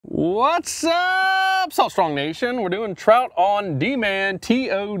What's up, Salt Strong Nation? We're doing Trout on Demand,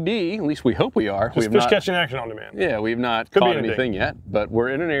 TOD. At least we hope we are. Just fish catching action on demand. Yeah, we've not caught anything yet, but we're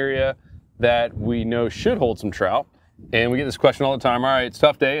in an area that we know should hold some trout. And we get this question all the time. All right, it's a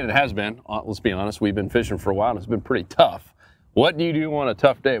tough day, and it has been. Let's be honest, we've been fishing for a while, and it's been pretty tough. What do you do on a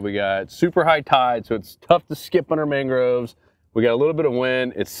tough day? We got super high tide, so it's tough to skip under mangroves. We got a little bit of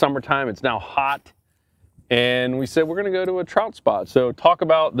wind. It's summertime. It's now hot. And we said we're going to go to a trout spot. So talk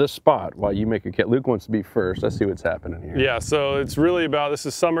about this spot while you make a catch. Luke wants to be first. Let's see what's happening here. Yeah, so it's really about, this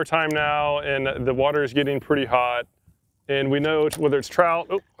is summertime now, and the water is getting pretty hot. And we know whether it's trout,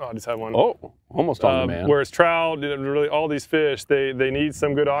 I just had one. Oh, almost on demand. Where it's trout, really all these fish, they need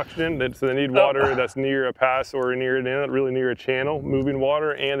some good oxygen. So they need water that's near a pass or really near a channel, moving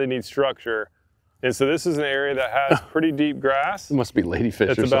water, and they need structure. And so this is an area that has pretty deep grass. It must be ladyfish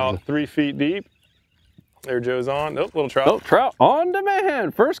or something. It's about 3 feet deep. There Joe's on. Oh, little trout. Oh, trout on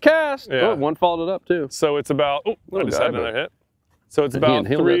demand. First cast. Yeah. Oh, one followed it up too. So it's about, I just had another hit. So it's about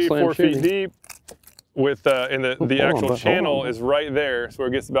 3-4 feet deep with, and the actual channel is right there. So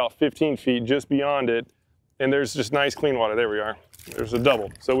it gets about 15 feet just beyond it. And there's just nice clean water. There we are. There's a double.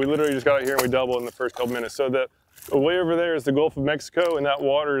 So we literally just got out here and we doubled in the first couple minutes. So the way over there is the Gulf of Mexico, and that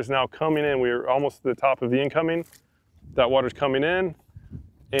water is now coming in. We're almost at the top of the incoming. That water's coming in.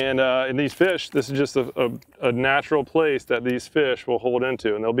 And these fish, this is just a natural place that these fish will hold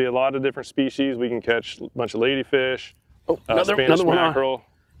into. And there'll be a lot of different species. We can catch a bunch of ladyfish, Spanish mackerel.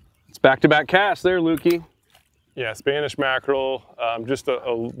 It's back-to-back casts there, Lukey. Yeah, Spanish mackerel, just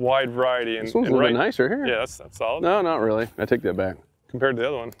a wide variety. And, this one's a little bit nicer here. Yeah, that's solid. No, not really. I take that back. Compared to the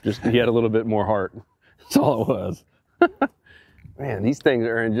other one. Just he had a little bit more heart. That's all it was. Man, these things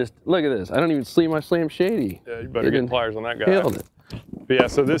are in just, look at this. I don't even see my Slam Shady. Yeah, you better get pliers on that guy. Killed it. But yeah,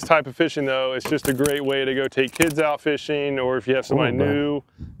 so this type of fishing though, it's just a great way to go take kids out fishing, or if you have somebody new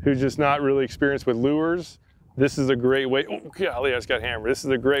who's just not really experienced with lures, this is a great way. Oh golly, I just got hammered. This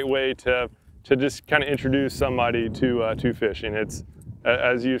is a great way to just kind of introduce somebody to fishing. It's,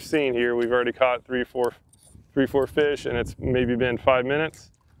 as you've seen here, we've already caught three, four fish, and it's maybe been 5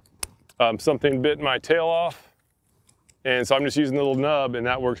 minutes. Something bit my tail off, and so I'm just using the little nub, and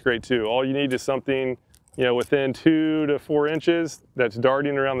that works great too. All you need is something, you know, within 2 to 4 inches that's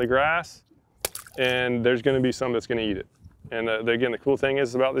darting around the grass, and there's going to be some that's going to eat it. And again, the cool thing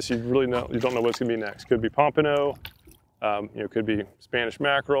is about this, you don't know what's going to be next. Could be pompano, could be Spanish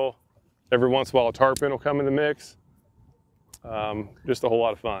mackerel. Every once in a while, a tarpon will come in the mix. Just a whole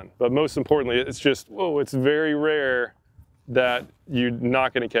lot of fun. But most importantly, it's just, it's very rare that you're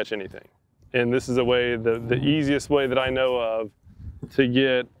not going to catch anything. And this is a way, the easiest way that I know of to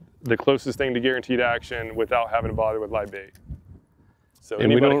get the closest thing to guaranteed action without having to bother with live bait. So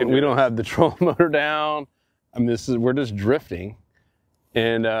and we don't have the trolling motor down. I mean, we're just drifting,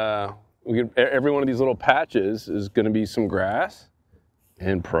 and every one of these little patches is going to be some grass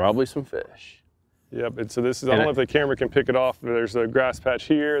and probably some fish. Yep. And so this is, I don't know if the camera can pick it off. There's a grass patch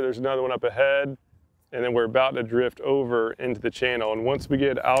here. There's another one up ahead, and then we're about to drift over into the channel. And once we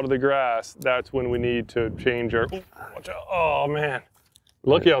get out of the grass, that's when we need to change our. Watch out! Oh man.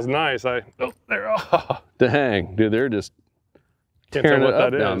 Lucky I was nice. There. Oh. Dang, dude, they're just tearing it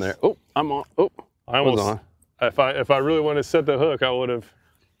up down there. Oh, I'm on. Oh, I almost on. If I really wanted to set the hook, I would have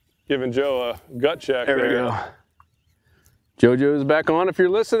given Joe a gut check. There we go. JoJo's back on. If you're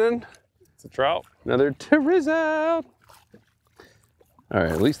listening, it's a trout. Another Trout. All right,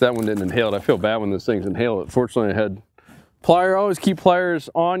 at least that one didn't inhale it. I feel bad when those things inhale it. Fortunately, I had plier. Always keep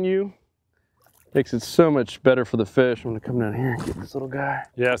pliers on you. Makes it so much better for the fish. I'm gonna come down here and get this little guy.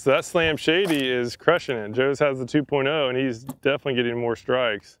 Yeah, so that Slam Shady is crushing it. Joe's has the 2.0, and he's definitely getting more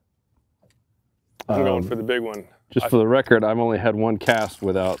strikes. I'm going for the big one. Just for the record, I've only had one cast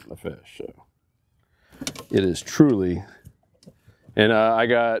without a fish, so it is truly. And I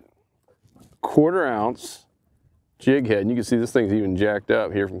got 1/4 ounce jig head, and you can see this thing's even jacked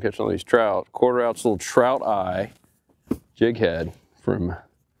up here from catching all these trout. 1/4 ounce little trout eye jig head from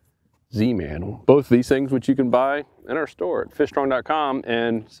Z-Man. Both these things, which you can buy in our store at fishstrong.com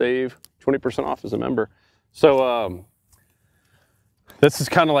and save 20% off as a member. So this is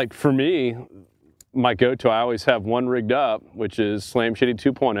kind of like, for me, my go-to. I always have one rigged up, which is Slam Shady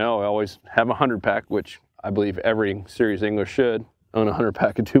 2.0. I always have a 100 pack, which I believe every serious angler should own a 100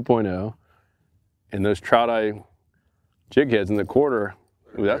 pack of 2.0. And those trout eye jig heads in the 1/4,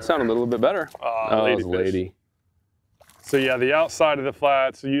 that sounded a little bit better. Oh, it was a lady. So yeah, the outside of the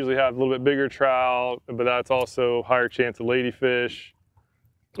flats usually have a little bit bigger trout, but that's also higher chance of ladyfish.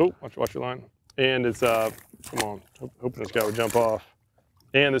 Oh, watch your line. And it's, come on, hoping this guy would jump off.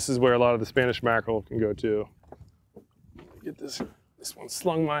 And this is where a lot of the Spanish mackerel can go too. Get this This one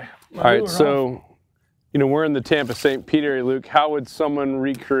slung my All right, lure so, off. you know, we're in the Tampa St. Pete area, Luke. How would someone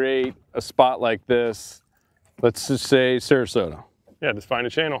recreate a spot like this? Let's just say Sarasota. Yeah, just find a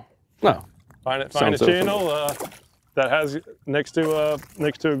channel. No. Find a Sounds so channel that has next to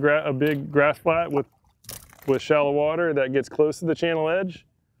a big grass flat with shallow water that gets close to the channel edge,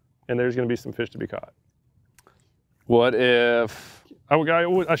 and there's going to be some fish to be caught. What if...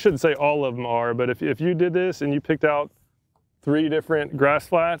 I shouldn't say all of them are, but if you did this and you picked out 3 different grass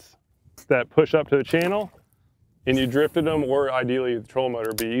flats that push up to the channel, and you drifted them, or ideally the trolling motor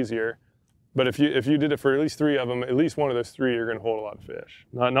would be easier. But if you did it for at least 3 of them, at least one of those 3 you're going to hold a lot of fish.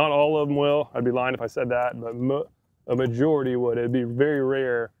 Not all of them will. I'd be lying if I said that, but a majority would. It'd be very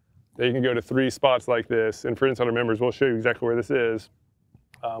rare that you can go to 3 spots like this. And for Insider members, we'll show you exactly where this is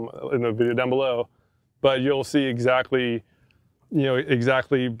in the video down below. But you'll see exactly,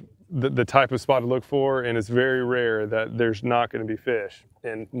 exactly the type of spot to look for, and it's very rare that there's not going to be fish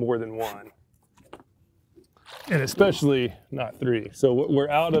in more than 1. And especially not 3. So we're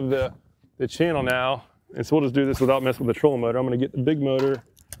out of the channel now, and so we'll just do this without messing with the trolling motor. I'm going to get the big motor.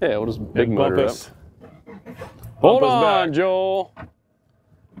 Yeah, we'll just big motor bump up. us. Hold on, Joel.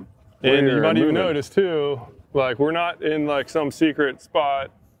 And you might even notice too, like we're not in like some secret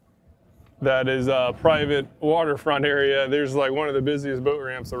spot that is a private waterfront area. There's like one of the busiest boat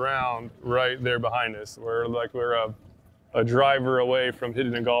ramps around right there behind us. We're a driver away from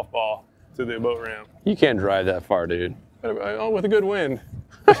hitting a golf ball to the boat ramp. You can't drive that far, dude. With a good wind.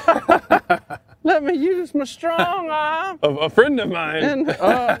 Let me use my strong arm. A friend of mine.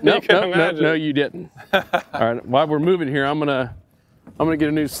 No, you didn't. All right, while we're moving here, I'm gonna get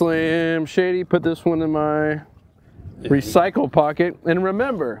a new Slim Shady. Put this one in my recycle pocket. And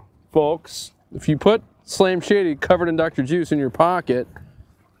remember, folks, if you put Slim Shady covered in Dr. Juice in your pocket,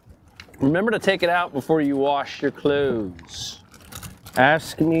 remember to take it out before you wash your clothes.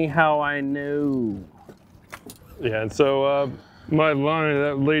 Ask me how I know. Yeah, and so my line,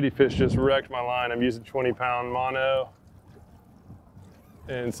 that ladyfish just wrecked my line. I'm using 20-pound mono.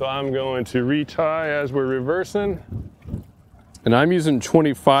 And so I'm going to retie as we're reversing. And I'm using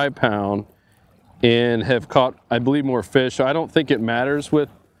 25-pound and have caught, I believe, more fish. So I don't think it matters with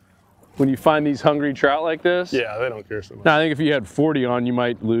when you find these hungry trout like this. Yeah, they don't care so much. Now, I think if you had 40 on, you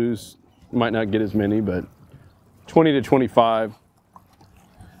might lose, might not get as many, but 20 to 25,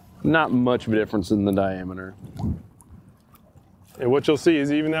 not much of a difference in the diameter. And what you'll see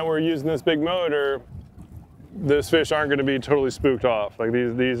is even that we're using this big motor, those fish aren't going to be totally spooked off. Like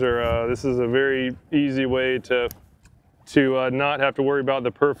these are, this is a very easy way to not have to worry about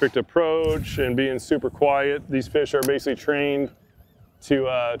the perfect approach and being super quiet. These fish are basically trained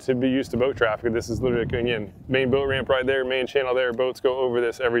to be used to boat traffic. This is literally, again, main boat ramp right there, main channel there. Boats go over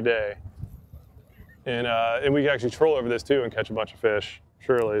this every day. And we can actually troll over this too and catch a bunch of fish,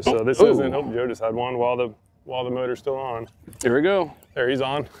 surely. So this isn't, oh, Joe just had one while the motor's still on. Here we go. There, he's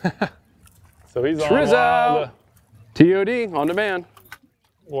on. So he's on TOD, on demand.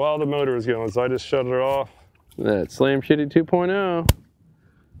 While the motor was going, so I just shut it off. That Slam Shady 2.0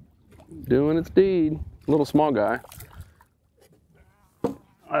 doing its deed. Little small guy.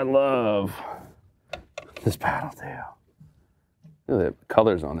 I love this paddle tail. Look at the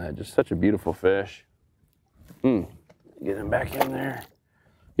colors on that. Just such a beautiful fish. Get him back in there.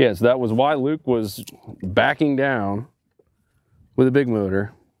 Yeah, so that was why Luke was backing down with a big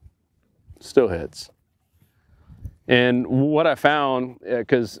motor. Still hits. And what I found,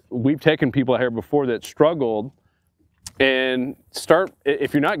 because we've taken people out here before that struggled, and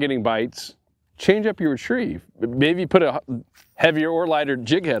if you're not getting bites, change up your retrieve. Maybe put a heavier or lighter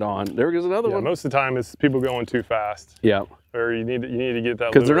jig head on. There goes another one. Most of the time it's people going too fast. Yeah. Or you need to get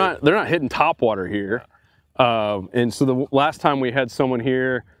that. Because they're not hitting top water here. And so the last time we had someone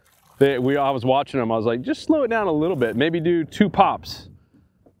here, I was watching them. I was like, just slow it down a little bit. Maybe do 2 pops.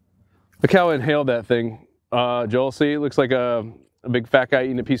 Look how I inhaled that thing. Joel, see, it looks like a big fat guy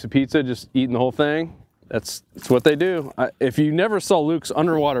eating a piece of pizza, just eating the whole thing. That's what they do. If you never saw Luke's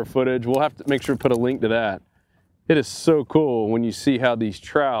underwater footage, we'll have to make sure to put a link to that. It is so cool when you see how these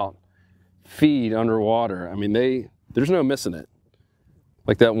trout feed underwater. I mean, there's no missing it.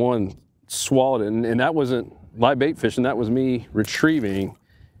 Like that one swallowed it, and that wasn't live bait fishing, that was me retrieving,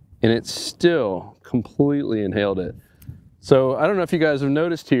 and it still completely inhaled it. So I don't know if you guys have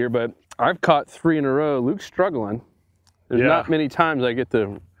noticed here, but I've caught 3 in a row. Luke's struggling. There's not many times I get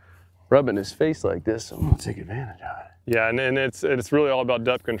to rub it in his face like this, so I'm gonna take advantage of it. Yeah, and it's really all about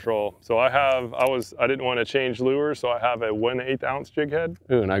depth control. So I didn't want to change lures, so I have a 1/8 ounce jig head.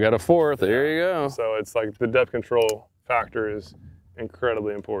 Ooh, and I got a 4th. There you go. So it's like the depth control factor is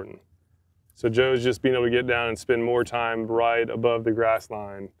incredibly important. So Joe's just being able to get down and spend more time right above the grass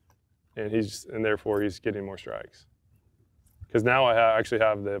line, and therefore he's getting more strikes. Because now I actually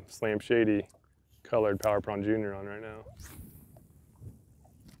have the Slam Shady colored Power Prawn Junior on right now.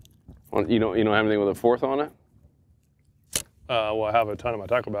 Well, you don't have anything with a 4th on it? Well, I have a ton in my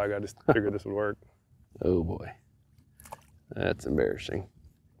tackle bag. I just figured this would work. Oh boy, that's embarrassing.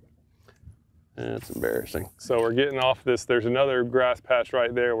 That's embarrassing. So we're getting off this. There's another grass patch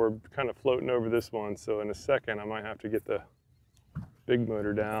right there. We're kind of floating over this one. So in a second, I might have to get the big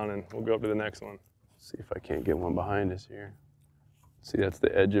motor down and we'll go up to the next one. See if I can't get one behind us here. See, that's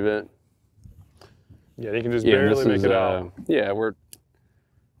the edge of it. Yeah, you can just barely make it out. Yeah, we're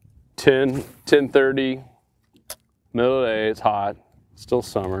 10:30, middle of the day, it's hot, still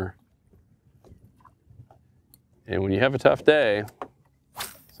summer. And when you have a tough day,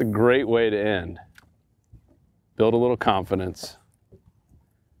 it's a great way to end. Build a little confidence.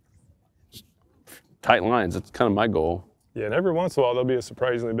 Tight lines, that's kind of my goal. Yeah, and every once in a while, there'll be a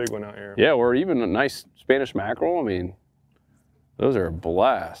surprisingly big one out here. Yeah, or even a nice Spanish mackerel. I mean, those are a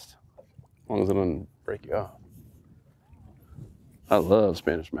blast, as long as it doesn't break you off. I love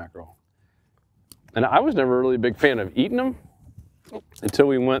Spanish mackerel. And I was never really a big fan of eating them until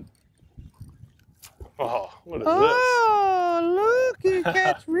we went. Oh, what is Oh, look, you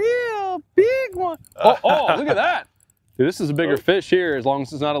catch real big one. Oh, look at that. Dude, this is a bigger fish here, as long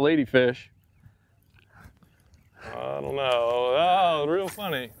as it's not a ladyfish. I don't know. Oh, real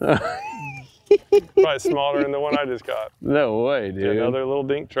funny. Probably smaller than the one I just caught. No way, dude. Another little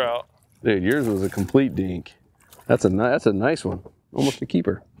dink trout. Dude, yours was a complete dink. That's a nice one. Almost a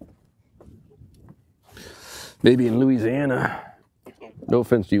keeper. Maybe in Louisiana. No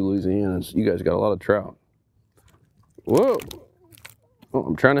offense to you Louisianans, you guys got a lot of trout. Whoa. Oh,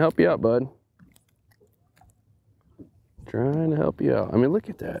 I'm trying to help you out, bud. Trying to help you out. I mean, look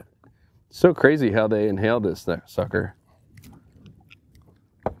at that. So crazy how they inhaled this sucker.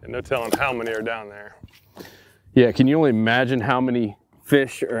 And no telling how many are down there. Yeah, can you only imagine how many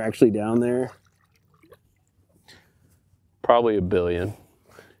fish are actually down there? Probably a billion.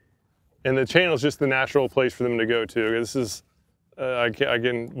 And the channel is just the natural place for them to go to. This is,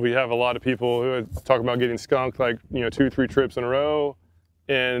 again, we have a lot of people who talk about getting skunked like, 2-3 trips in a row.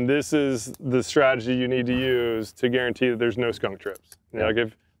 And this is the strategy you need to use to guarantee that there's no skunk trips. Like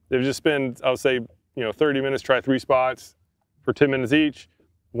if they've just spent, I would say, 30 minutes, try 3 spots for 10 minutes each.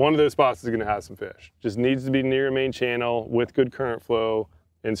 One of those spots is going to have some fish. Just needs to be near a main channel with good current flow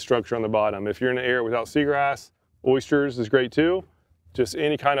and structure on the bottom. If you're in an area without seagrass, oysters is great too. Just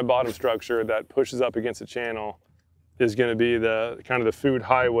any kind of bottom structure that pushes up against the channel is going to be the kind of the food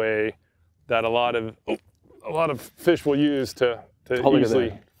highway that a lot of fish will use to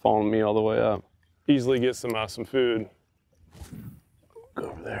easily following me all the way up. Easily get some food. Go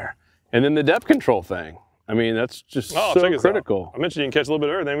over there. And then the depth control thing. I mean, that's just so critical. I mentioned you can catch a little bit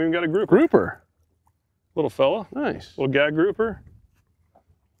earlier. Then we even got a grouper. Grouper. Little fella. Nice. Little gag grouper.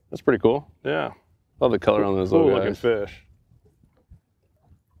 That's pretty cool. Yeah. Love the color on those little guys. Looking fish.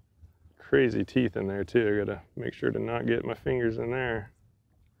 Crazy teeth in there too. I gotta make sure to not get my fingers in there.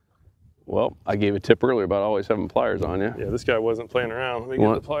 Well, I gave a tip earlier about always having pliers on you. Yeah, this guy wasn't playing around. Let me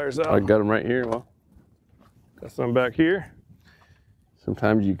get the pliers out. I got them right here. Well, got some back here.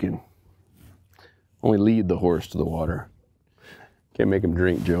 Sometimes you can only lead the horse to the water. Can't make him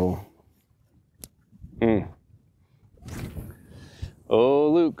drink, Joel. Oh,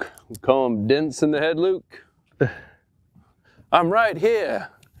 Luke. We call him Dents in the Head Luke. I'm right here.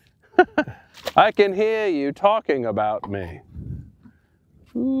 I can hear you talking about me.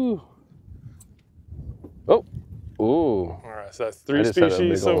 Ooh. Oh. Ooh. All right, so that's 3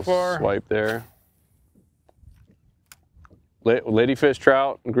 species so far. Swipe there. Ladyfish,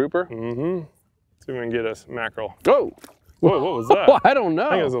 trout, and grouper? Mm-hmm. See if we can get us mackerel. Oh! Whoa, what was that? I don't know.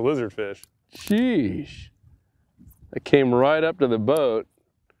 I think it was a lizardfish. Sheesh. It came right up to the boat,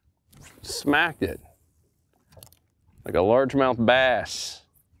 smacked it. Like a largemouth bass.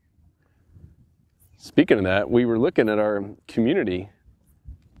 Speaking of that, we were looking at our community,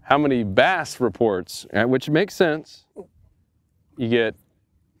 how many bass reports, which makes sense. You get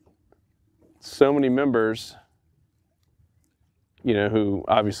so many members, who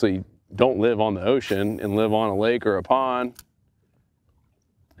obviously don't live on the ocean and live on a lake or a pond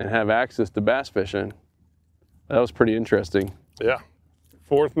and have access to bass fishing. That was pretty interesting. Yeah.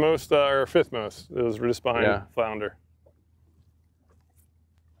 4th most or 5th most. It was just behind flounder.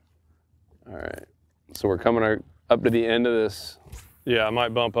 All right. So we're coming up to the end of this. Yeah, I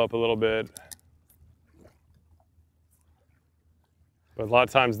might bump up a little bit. But a lot of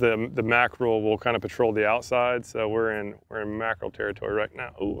times the mackerel will kind of patrol the outside, so we're in mackerel territory right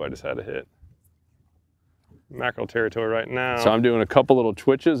now. Oh, I just had a hit. mackerel territory right now. So I'm doing a couple little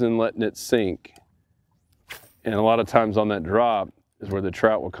twitches and letting it sink. And a lot of times on that drop is where the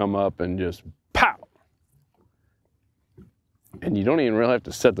trout will come up and just pow. And you don't even really have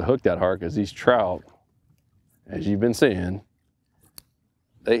to set the hook that hard because these trout, as you've been seeing,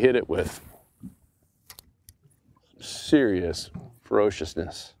 they hit it with serious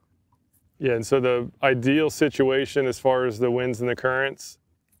ferociousness. Yeah, and so the ideal situation as far as the winds and the currents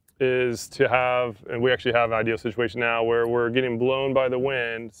is to have, and we actually have an ideal situation now where we're getting blown by the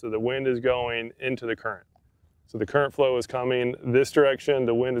wind, so the wind is going into the current. So the current flow is coming this direction,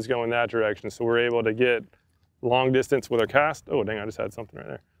 the wind is going that direction, so we're able to get long distance with our cast. Oh, dang, I just had something right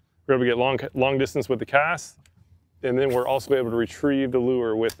there. We're able to get long distance with the cast, and then we're also able to retrieve the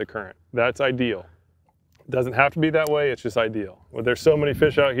lure with the current. That's ideal. It doesn't have to be that way, it's just ideal. Well, there's so many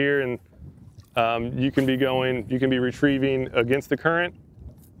fish out here, and you can be retrieving against the current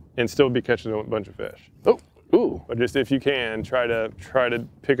and still be catching a bunch of fish. Oh, ooh. But just if you can, try to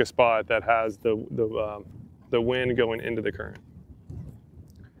pick a spot that has the wind going into the current.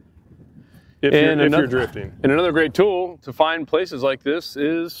 If you're drifting. And another great tool to find places like this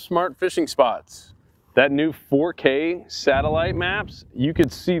is smart fishing spots. That new 4K satellite maps, you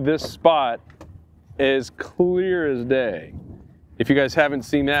could see this spot as clear as day. If you guys haven't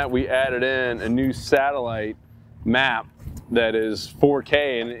seen that, we added in a new satellite map that is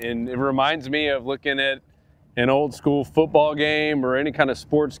 4K, and it reminds me of looking at an old school football game or any kind of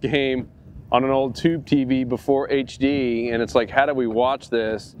sports game on an old tube TV before HD, and it's like, how do we watch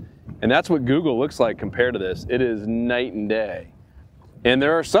this? And that's what Google looks like compared to this. It is night and day. And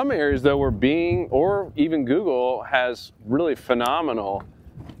there are some areas though where Bing or even Google has really phenomenal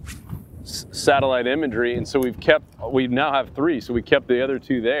satellite imagery, and so we now have 3, so we kept the other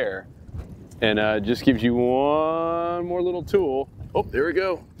 2 there, and just gives you one more little tool. Oh, there we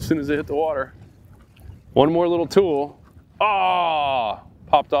go, as soon as they hit the water. One more little tool. Oh,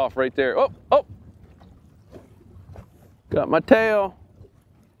 popped off right there. Oh, got my tail.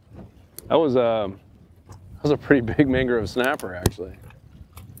 That was a pretty big mangrove snapper, actually.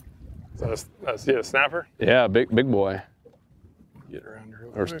 Is that a snapper? Yeah, big boy. Get around here.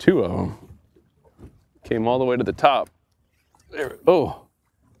 There's 2 of them. Came all the way to the top. There. Oh,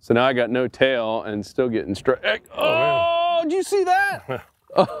 so now I got no tail and still getting strike. Oh, did you see that?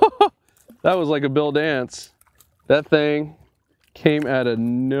 That was like a Bill dance. That thing came out of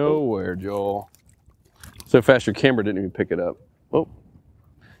nowhere, Joel. So fast your camera didn't even pick it up. Oh,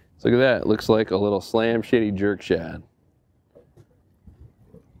 so look at that. It looks like a little slam shady jerk shad.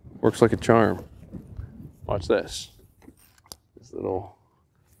 Works like a charm. Watch this. This little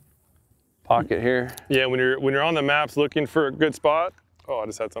pocket here. Yeah, when you're on the maps looking for a good spot. Oh, I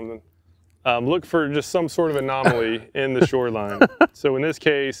just had something. Look for just some sort of anomaly in the shoreline. So in this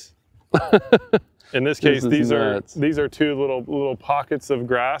case, these are 2 little pockets of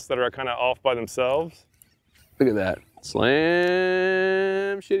grass that are kind of off by themselves. Look at that.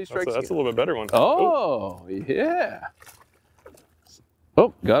 Slam shitty strikes. That's a little bit better one. Oh, yeah.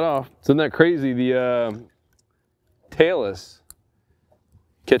 Oh, got off. Isn't that crazy? The tailless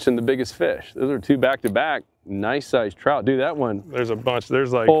catching the biggest fish. Those are 2 back-to-back. Nice sized trout. Dude, that one. There's a bunch.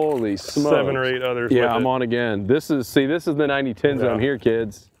 There's like holy smokes. 7 or 8 others. Yeah, I'm on again. This is the 90-10 zone here,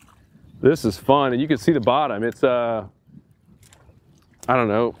 kids. This is fun, and you can see the bottom. It's I don't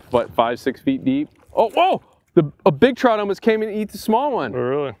know, what, 5-6 feet deep. Oh, whoa! A big trout almost came in and ate the small one. Oh,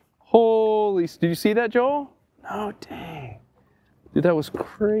 really? Holy! Did you see that, Joel? No, dang. Dude, that was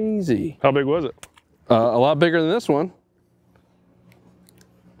crazy. How big was it? A lot bigger than this one.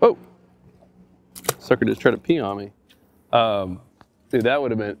 Oh. Sucker just tried to pee on me. Dude, that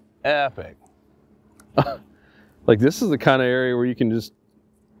would have been epic. Like, this is the kind of area where you can just...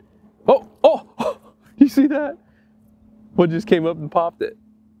 Oh, you see that? What just came up and popped it?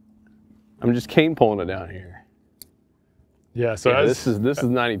 I'm just cane pulling it down here. Yeah, so yeah, this is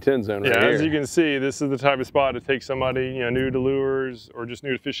 90-10 zone right here. As you can see, this is the type of spot to take somebody, new to lures or just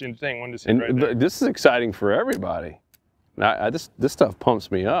new to fishing. Thing one just hit right there. This is exciting for everybody. This stuff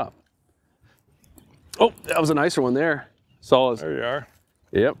pumps me up. Oh, that was a nicer one there. Saw us. There you are.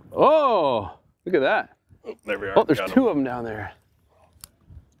 Yep. Oh, look at that. Oh, there we are. Oh, there's 2 of them down there.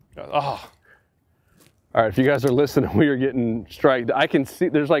 Oh. All right, if you guys are listening, we are getting striked. I can see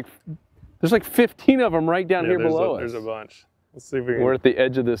there's like 15 of them right down here below us. There's a bunch. Let's see if we can. We're at the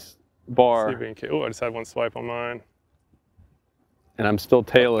edge of this bar. See if we can, oh, I just had one swipe on mine. And I'm still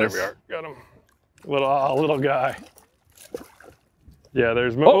tailless. Oh, there we are. Got him. Little guy. Yeah,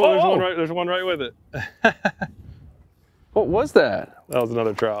 there's one right with it. What was that? That was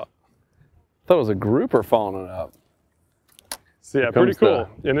another trout. I thought it was a grouper following it up. So yeah, pretty cool.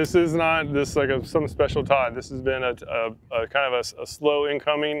 And this is not this like some special tide. This has been a kind of a slow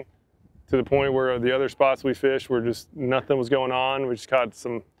incoming to the point where the other spots we fished were just nothing was going on. We just caught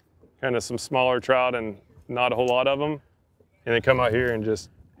some smaller trout and not a whole lot of them, and then come out here and just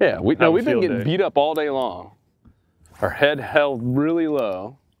we've been getting beat up all day long. Our head held really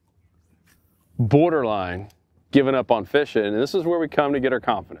low, borderline giving up on fishing, and this is where we come to get our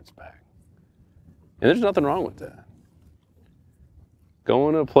confidence back. And there's nothing wrong with that.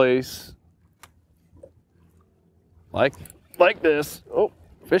 Going to a place like this. Oh,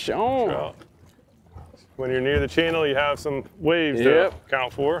 fish on. Trout. When you're near the channel, you have some waves to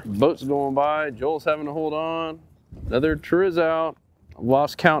account for. Boat's going by. Joel's having to hold on. Another triz out. I've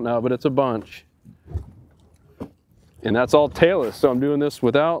lost count now, but it's a bunch. And that's all tailless, so I'm doing this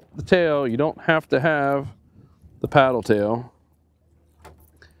without the tail. You don't have to have the paddle tail.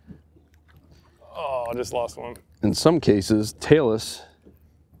 Oh, I just lost one. In some cases, tailless.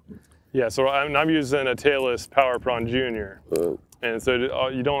 Yeah, so I'm using a tailless Power Prawn Junior. And so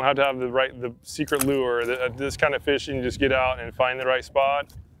you don't have to have the secret lure. This kind of fishing, you just get out and find the right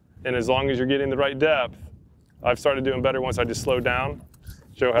spot. And as long as you're getting the right depth, I've started doing better once I just slow down.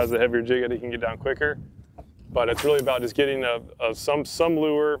 Joe has a heavier jig that he can get down quicker. But it's really about just getting some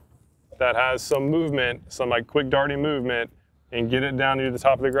lure that has some movement, some like quick darting movement, and get it down to the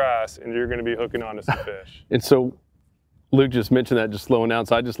top of the grass, and you're going to be hooking onto some fish. And so Luke just mentioned that, just slowing down.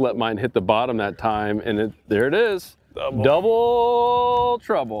 So I just let mine hit the bottom that time, and there it is. Double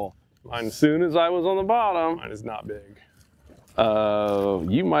trouble. As soon as I was on the bottom. Mine is not big.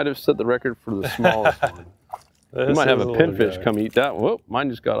 You might have set the record for the smallest one. You might have a pinfish come eat that. Whoop, mine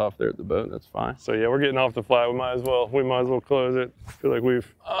just got off there at the boat. That's fine. So yeah, we're getting off the flat. We might as well close it. I feel like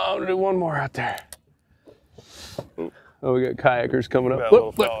we've. Oh, we'll do one more out there. Oh, we got kayakers coming up.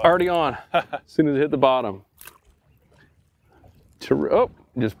 Whoop, already on. As soon as it hit the bottom. Oh,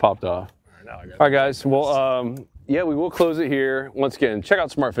 just popped off. All right, guys. Well, yeah, we will close it here. Once again, check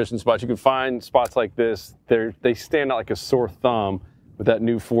out Smart Fishing Spots. You can find spots like this. They stand out like a sore thumb with that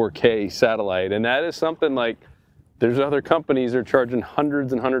new 4K satellite, and that is something like. There's other companies that are charging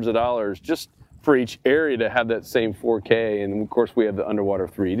hundreds and hundreds of dollars just for each area to have that same 4K. And of course, we have the underwater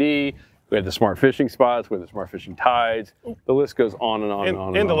 3D, we have the smart fishing spots, we have the smart fishing tides. The list goes on and on and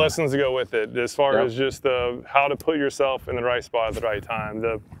on. And the lessons to go with it, as far as just how to put yourself in the right spot at the right time.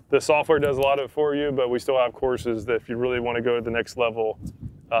 The software does a lot of it for you, but we still have courses that if you really want to go to the next level,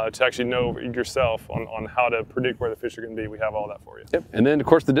 to actually know yourself on how to predict where the fish are going to be, we have all that for you. Yep. And then, of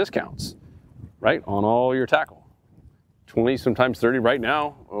course, the discounts, right, on all your tackle. 20, sometimes 30 right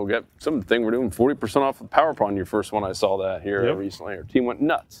now. We'll get something we're doing 40% off the Power Prawn. Your first one I saw that here recently. Our team went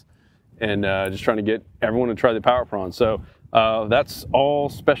nuts, and just trying to get everyone to try the Power Prawn. So that's all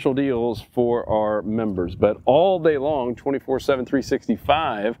special deals for our members. But all day long, 24/7,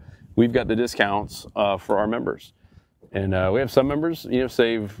 365, we've got the discounts for our members. And we have some members,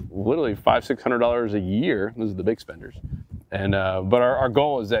 save literally $500–600 a year. Those are the big spenders. And but our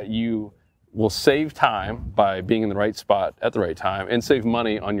goal is that you will save time by being in the right spot at the right time and save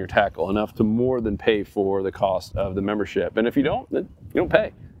money on your tackle, enough to more than pay for the cost of the membership. And if you don't, then you don't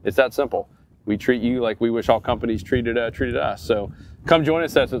pay. It's that simple. We treat you like we wish all companies treated us. So come join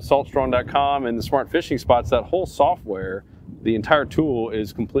us. That's at saltstrong.com, and the Smart Fishing Spots, that whole software, the entire tool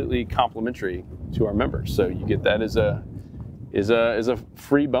is completely complimentary to our members. So you get that as a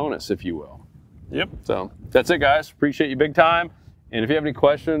free bonus, if you will. Yep. So that's it, guys. Appreciate you big time. And if you have any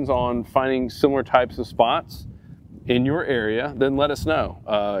questions on finding similar types of spots in your area, then let us know.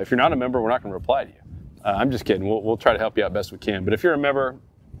 If you're not a member, we're not going to reply to you. I'm just kidding. We'll try to help you out best we can. But if you're a member,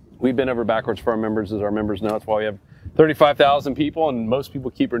 we've been over backwards for our members, as our members know. That's why we have 35,000 people, and most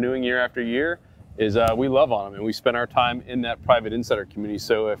people keep renewing year after year, is we love on them, and we spend our time in that private insider community.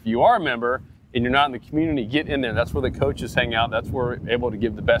 So if you are a member and you're not in the community, get in there. That's where the coaches hang out. That's where we're able to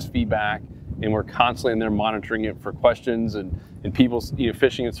give the best feedback, and we're constantly in there monitoring it for questions, and people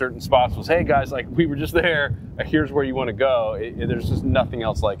fishing in certain spots will say, hey guys, like, we were just there, here's where you want to go. There's just nothing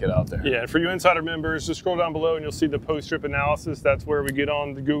else like it out there. Yeah, for you insider members, just scroll down below and you'll see the post-trip analysis. That's where we get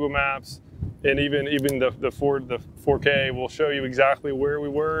on the Google Maps, and even the 4K will show you exactly where we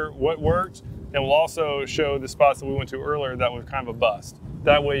were, what worked, and we'll also show the spots that we went to earlier that was kind of a bust.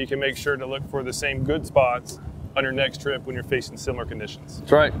 That way you can make sure to look for the same good spots on your next trip when you're facing similar conditions.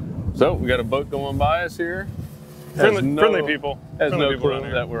 That's right. So we got a boat going by us here. Friendly people. Has no clue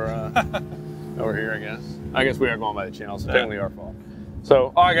that we're here, I guess. I guess we are going by the channel, so technically our fault.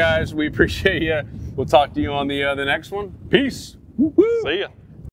 So, all right, guys, we appreciate you. We'll talk to you on the next one. Peace. See ya.